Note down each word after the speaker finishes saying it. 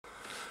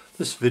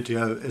This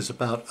video is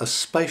about a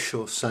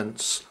spatial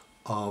sense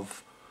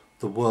of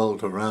the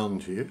world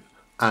around you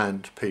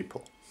and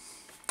people.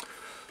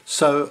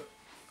 So,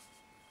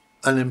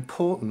 an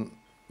important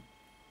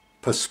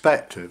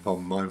perspective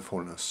on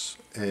mindfulness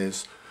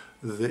is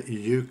that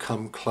you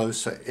come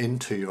closer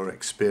into your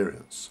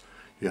experience.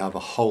 You have a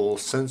whole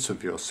sense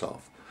of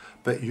yourself,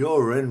 but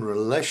you're in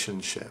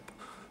relationship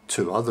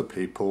to other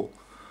people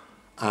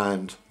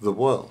and the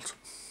world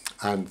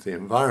and the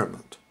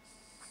environment.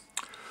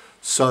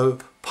 So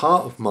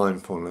part of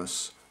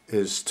mindfulness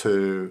is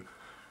to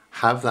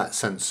have that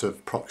sense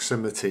of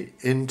proximity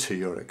into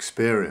your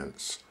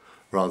experience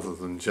rather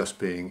than just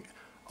being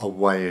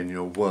away in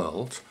your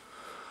world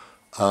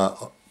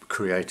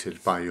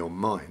created by your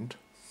mind.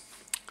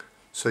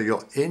 So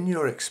you're in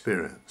your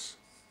experience,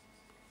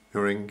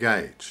 you're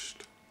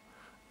engaged,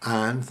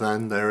 and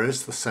then there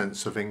is the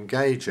sense of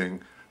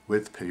engaging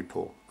with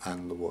people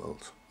and the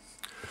world.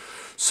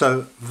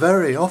 So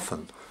very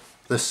often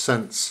this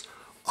sense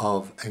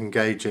of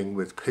engaging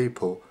with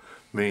people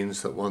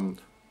means that one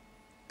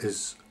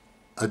is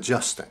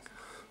adjusting.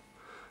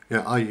 You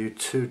know, are you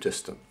too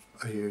distant?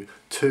 Are you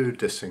too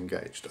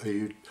disengaged? Are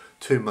you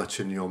too much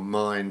in your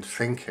mind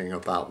thinking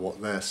about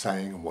what they're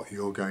saying and what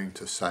you're going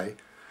to say?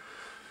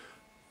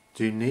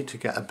 Do you need to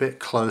get a bit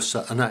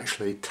closer and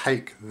actually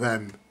take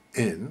them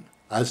in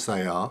as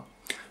they are,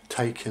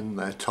 take in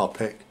their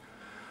topic,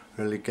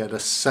 really get a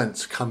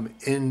sense, come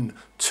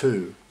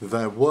into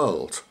their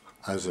world,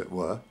 as it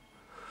were,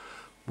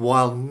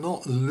 while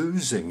not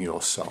losing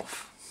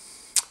yourself,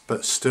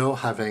 but still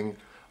having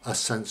a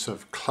sense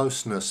of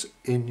closeness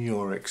in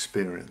your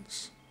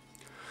experience.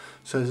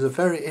 So there's a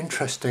very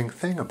interesting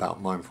thing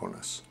about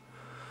mindfulness.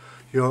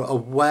 You're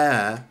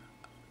aware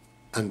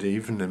and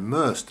even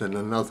immersed in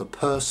another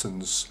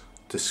person's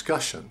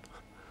discussion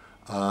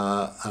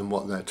and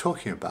what they're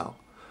talking about,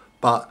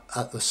 but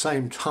at the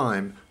same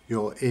time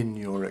you're in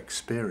your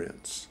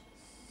experience.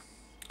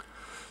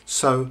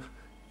 So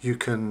you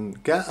can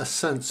get a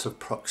sense of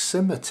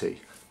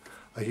proximity.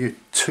 Are you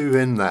too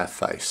in their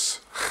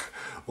face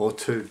or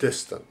too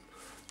distant,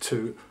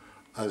 too,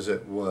 as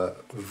it were,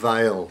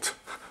 veiled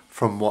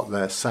from what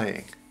they're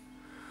saying?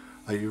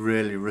 Are you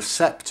really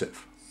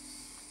receptive?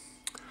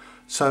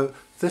 So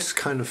this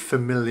kind of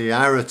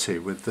familiarity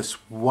with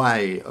this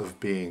way of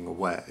being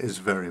aware is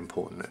very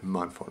important in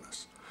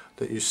mindfulness,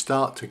 that you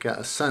start to get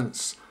a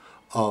sense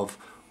of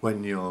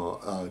when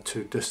you're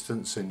too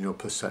distant in your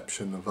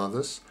perception of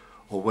others,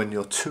 or when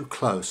you're too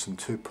close and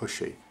too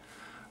pushy,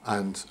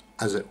 and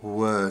as it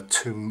were,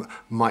 too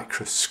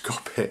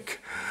microscopic,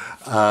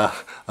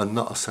 and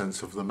not a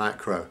sense of the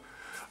macro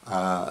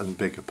and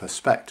bigger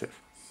perspective.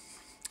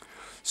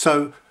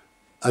 So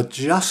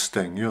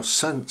adjusting your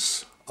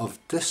sense of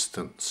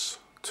distance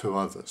to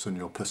others and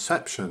your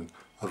perception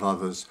of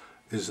others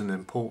is an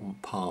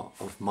important part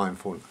of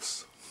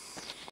mindfulness.